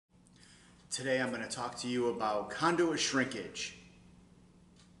Today I'm going to talk to you about conduit shrinkage.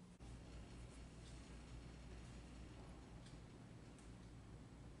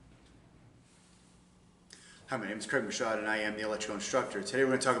 Hi, my name is Michaud and I am the electrical instructor. Today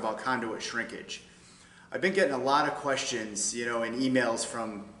we're going to talk about conduit shrinkage. I've been getting a lot of questions, and emails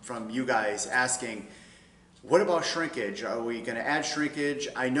from you guys asking, what about shrinkage? Are we going to add shrinkage?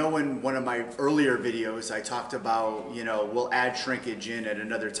 I know in one of my earlier videos I talked about, we'll add shrinkage in at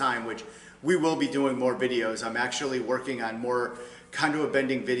another time, which we will be doing more videos. I'm actually working on more conduit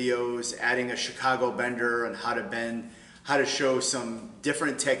bending videos, adding a Chicago bender on how to bend, how to show some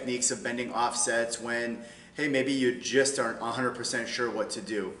different techniques of bending offsets when, hey, maybe you just aren't 100% sure what to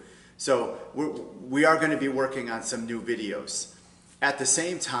do. So we are going to be working on some new videos. At the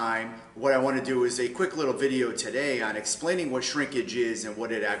same time, what I want to do is a quick little video today on explaining what shrinkage is and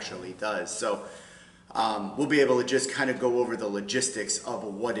what it actually does. So we'll be able to just kind of go over the logistics of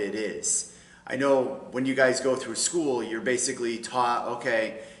what it is. I know when you guys go through school, you're basically taught,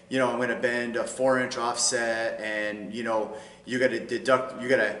 okay, I'm going to bend a 4-inch offset, and you got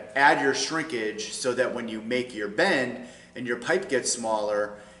to add your shrinkage so that when you make your bend and your pipe gets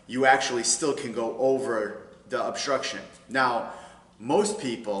smaller, you actually still can go over the obstruction. Now, most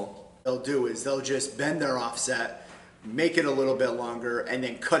people, they'll do is they'll just bend their offset, make it a little bit longer, and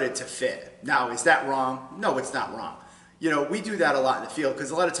then cut it to fit. Now, is that wrong? No, it's not wrong. We do that a lot in the field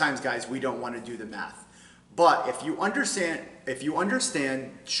because a lot of times, guys, we don't want to do the math. But if you understand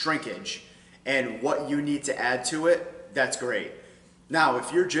shrinkage and what you need to add to it, that's great. Now,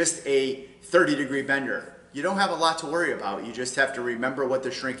 if you're just a 30-degree bender, you don't have a lot to worry about. You just have to remember what the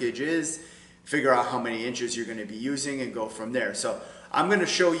shrinkage is, figure out how many inches you're going to be using, and go from there. So I'm going to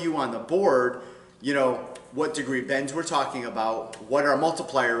show you on the board, what degree bends we're talking about, what our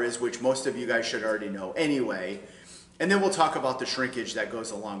multiplier is, which most of you guys should already know anyway, and then we'll talk about the shrinkage that goes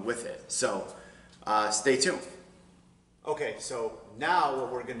along with it. So stay tuned. Okay, so now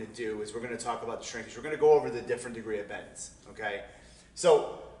what we're going to do is we're going to talk about the shrinkage. We're going to go over the different degree of bends, okay?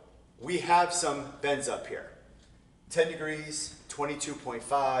 So we have some bends up here. 10 degrees,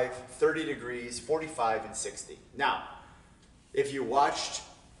 22.5, 30 degrees, 45, and 60. Now, if you've watched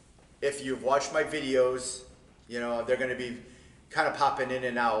my videos, they're going to be kind of popping in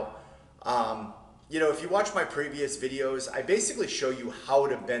and out. If you watch my previous videos, I basically show you how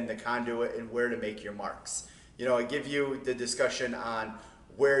to bend the conduit and where to make your marks. I give you the discussion on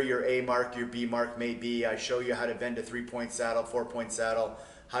where your A mark, your B mark may be. I show you how to bend a 3-point saddle, 4-point saddle,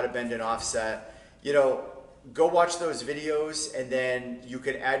 how to bend an offset. Go watch those videos, and then you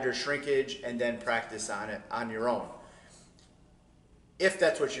can add your shrinkage and then practice on it on your own, if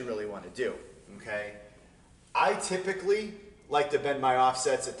that's what you really want to do, okay? I typically like to bend my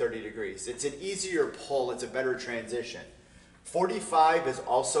offsets at 30 degrees. It's an easier pull, it's a better transition. 45 is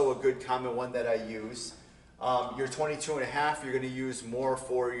also a good common one that I use. Your 22.5, you're going to use more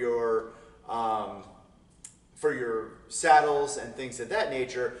for your saddles and things of that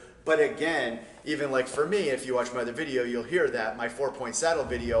nature. But again, even like for me, if you watch my other video, you'll hear that my 4-point saddle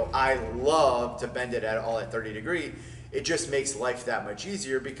video, I love to bend it at 30 degree. It just makes life that much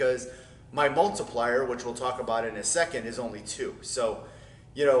easier because my multiplier, which we'll talk about in a second, is only 2. So,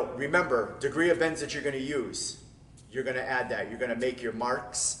 remember, degree of bends that you're going to use, you're going to add that. You're going to make your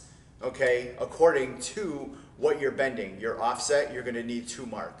marks, okay, according to what you're bending. Your offset, you're going to need 2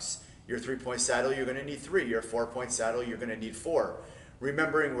 marks. Your 3-point saddle, you're going to need 3. Your 4-point saddle, you're going to need 4.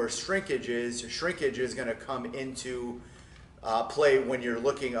 Remembering where shrinkage is going to come into play when you're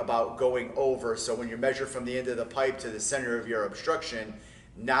looking about going over. So when you measure from the end of the pipe to the center of your obstruction,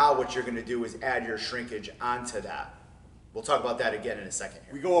 now what you're going to do is add your shrinkage onto that. We'll talk about that again in a second.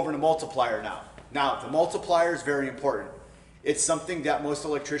 We go over the multiplier now. Now, the multiplier is very important. It's something that most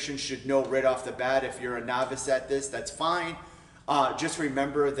electricians should know right off the bat. If you're a novice at this, that's fine. Just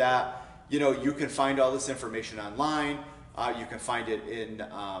remember that, you can find all this information online. You can find it in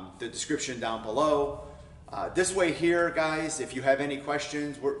the description down below. This way here, guys, if you have any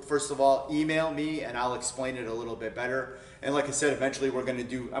questions, first of all, email me and I'll explain it a little bit better. And like I said, eventually I'm going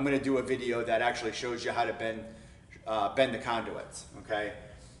to do a video that actually shows you how to bend the conduits, okay?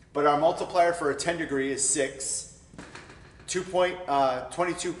 But our multiplier for a 10 degree is 6.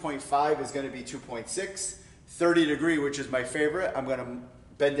 22.5 is going to be 2.6. 30 degree, which is my favorite, I'm going to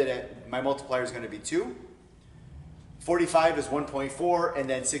bend it at, my multiplier is going to be 2. 45 is 1.4, and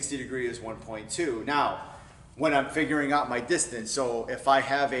then 60 degree is 1.2. Now, when I'm figuring out my distance, so if I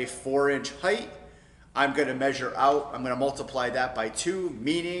have a 4-inch height, I'm going to measure out, I'm going to multiply that by 2,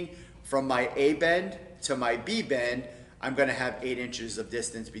 meaning from my A bend to my B bend, I'm gonna have 8 inches of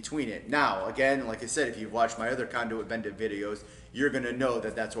distance between it. Now, again, like I said, if you've watched my other conduit bending videos, you're gonna know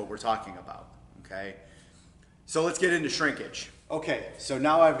that that's what we're talking about, okay? So let's get into shrinkage. Okay, so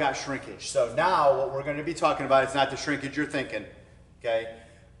now I've got shrinkage. So now what we're gonna be talking about is not the shrinkage you're thinking, okay?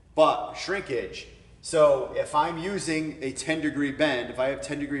 But shrinkage. So if I'm using a 10-degree bend, if I have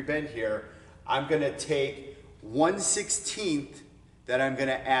 10-degree bend here, I'm gonna take 1/16 that I'm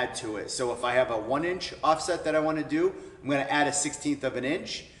gonna add to it. So if I have a 1-inch offset that I wanna do, I'm gonna add a 1/16 of an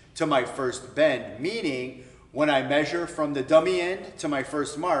inch to my first bend, meaning when I measure from the dummy end to my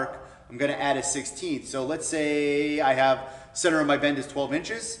first mark, I'm gonna add a 1/16. So let's say I have, center of my bend is 12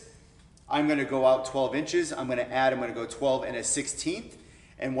 inches. I'm gonna go out 12 inches. I'm gonna go 12 and a 1/16.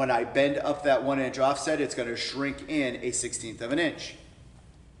 And when I bend up that 1-inch offset, it's gonna shrink in a 1/16 of an inch.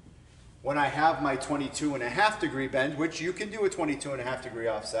 When I have my 22.5 degree bend, which you can do a 22.5 degree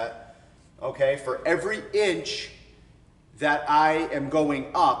offset, okay, for every inch that I am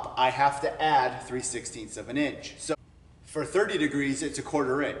going up, I have to add 3/16 of an inch. So for 30 degrees, it's a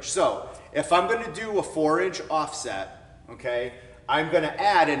 1/4 inch. So if I'm gonna do a 4-inch offset, okay, I'm gonna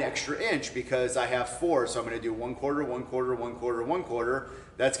add an extra inch because I have 4. So I'm gonna do 1/4, 1/4, 1/4, 1/4.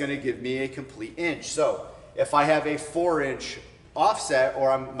 That's gonna give me a complete inch. So if I have a 4-inch offset,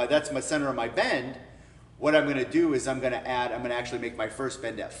 or that's my center of my bend, what I'm gonna do is I'm gonna actually make my first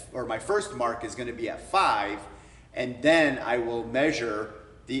bend my first mark is gonna be at 5, and then I will measure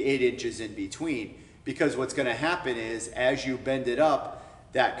the 8 inches in between. Because what's gonna happen is, as you bend it up,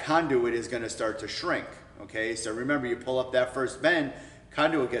 that conduit is gonna start to shrink, okay? So remember, you pull up that first bend,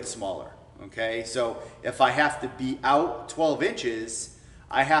 conduit gets smaller, okay? So if I have to be out 12 inches,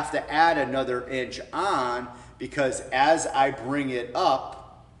 I have to add another inch on, because as I bring it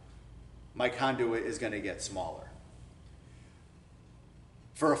up, my conduit is gonna get smaller.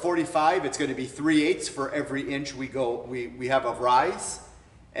 For a 45, it's gonna be 3/8 for every inch we have of rise.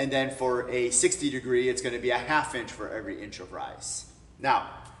 And then for a 60 degree, it's gonna be a 1/2 inch for every inch of rise. Now,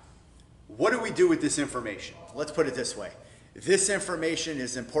 what do we do with this information? Let's put it this way. This information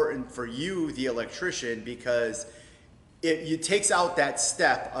is important for you, the electrician, because it takes out that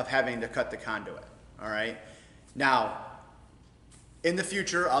step of having to cut the conduit, all right? Now, in the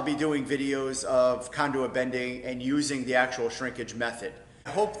future, I'll be doing videos of conduit bending and using the actual shrinkage method.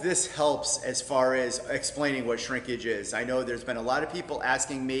 I hope this helps as far as explaining what shrinkage is. I know there's been a lot of people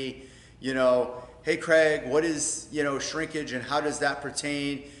asking me, hey Craig, what is, shrinkage and how does that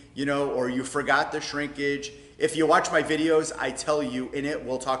pertain, or you forgot the shrinkage. If you watch my videos, I tell you in it,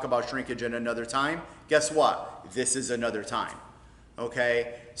 we'll talk about shrinkage in another time. Guess what? This is another time.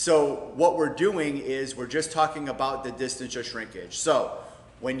 Okay, so what we're doing is we're just talking about the distance of shrinkage. So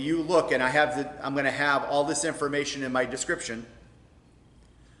when you look, and I'm going to have all this information in my description.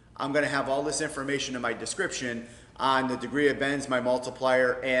 I'm going to have all this information in my description on the degree of bends, my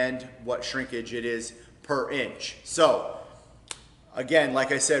multiplier, and what shrinkage it is per inch. So again,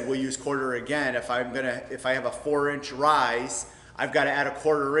 like I said, we'll use 1/4 again. If I have a 4-inch rise, I've got to add a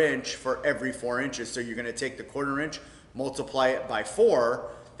 1/4 inch for every 4 inches. So you're going to take the 1/4 inch, multiply it by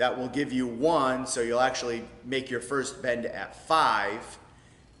 4, that will give you 1, so you'll actually make your first bend at 5.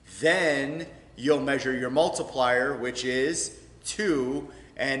 Then you'll measure your multiplier, which is 2,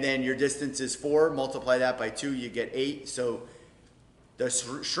 and then your distance is 4, multiply that by 2, you get 8. So the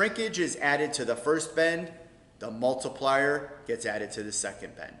shrinkage is added to the first bend, the multiplier gets added to the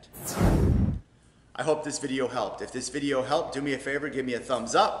second bend. I hope this video helped. If this video helped, do me a favor, give me a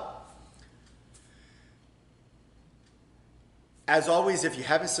thumbs up. As always, if you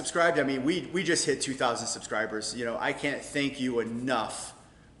haven't subscribed, we just hit 2,000 subscribers. I can't thank you enough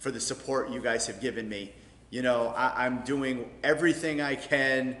for the support you guys have given me. I'm doing everything I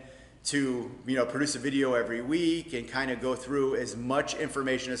can to, produce a video every week and kind of go through as much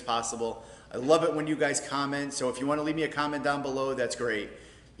information as possible. I love it when you guys comment. So if you want to leave me a comment down below, that's great.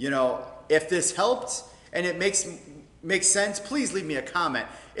 If this helped and it makes sense, please leave me a comment.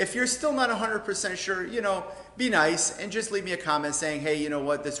 If you're still not 100% sure, be nice and just leave me a comment saying, hey, you know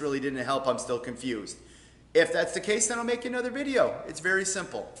what, this really didn't help, I'm still confused. If that's the case, then I'll make another video. It's very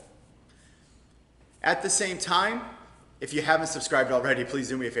simple. At the same time, if you haven't subscribed already, please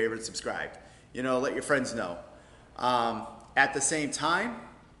do me a favor and subscribe. Let your friends know. At the same time,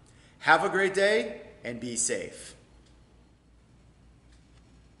 have a great day and be safe.